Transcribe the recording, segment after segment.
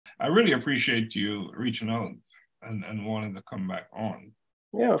I really appreciate you reaching out and wanting to come back on.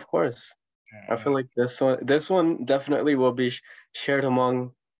 Yeah, of course. I Yeah, feel like this one definitely will be shared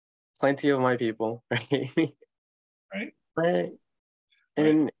among plenty of my people, right? right, Right. right.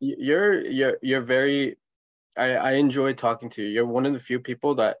 And you're very I enjoy talking to you. You're one of the few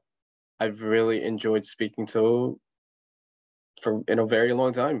people that I've really enjoyed speaking to for in a very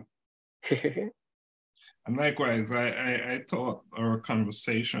long time. And likewise, I thought our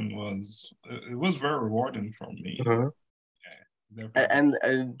conversation was it was very rewarding for me. Mhm. Yeah, definitely.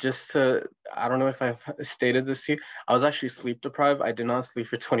 And just to, I don't know if I've stated this to you, I was actually sleep deprived. I did not sleep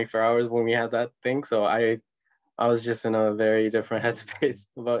for 24 hours when we had that thing, so I was just in a very different headspace.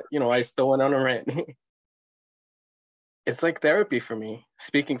 But I still went on a rant. It's like therapy for me,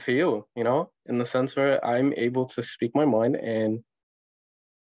 speaking to you, in the sense where I'm able to speak my mind, and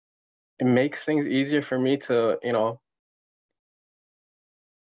it makes things easier for me to,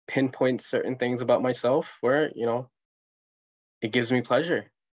 pinpoint certain things about myself where, it gives me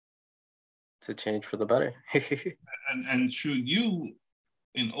pleasure to change for the better. And should you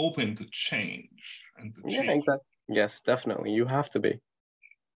in open to change and to Yeah, change, exactly. Yes, definitely. You have to be.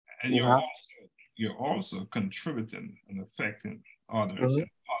 and You have. you're also contributing and affecting others Hmm. in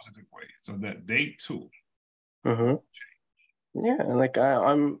a positive way, so that they too. Hmm. Yeah, and like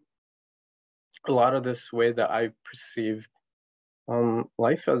I'm a lot of this way that I perceive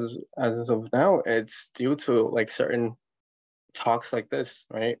life as of now, it's due to like certain talks like this,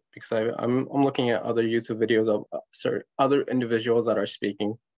 right? Because I'm looking at other YouTube videos of certain other individuals that are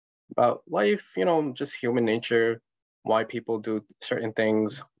speaking about life, just human nature, why people do certain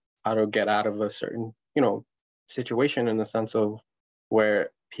things, how to get out of a certain, situation in the sense of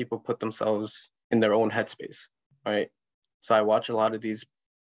where people put themselves in their own headspace, right? So I watch a lot of these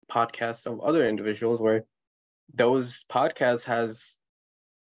podcasts of other individuals where those podcasts has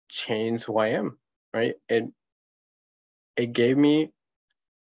changed who I am, right? It gave me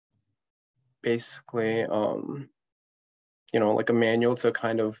basically like a manual to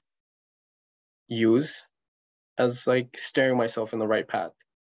kind of use as like steering myself in the right path.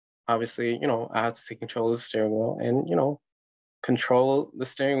 Obviously, I have to take control of the steering wheel and, control the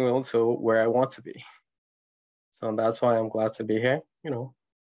steering wheel to where I want to be. So that's why I'm glad to be here.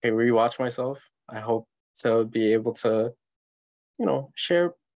 I rewatch myself. I hope to be able to,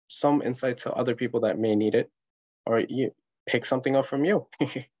 share some insight to other people that may need it, or you pick something up from you.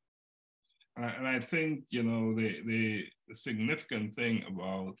 And I think the significant thing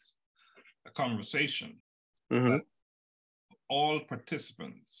about a conversation Hmm. that all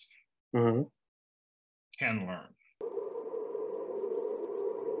participants Hmm. can learn.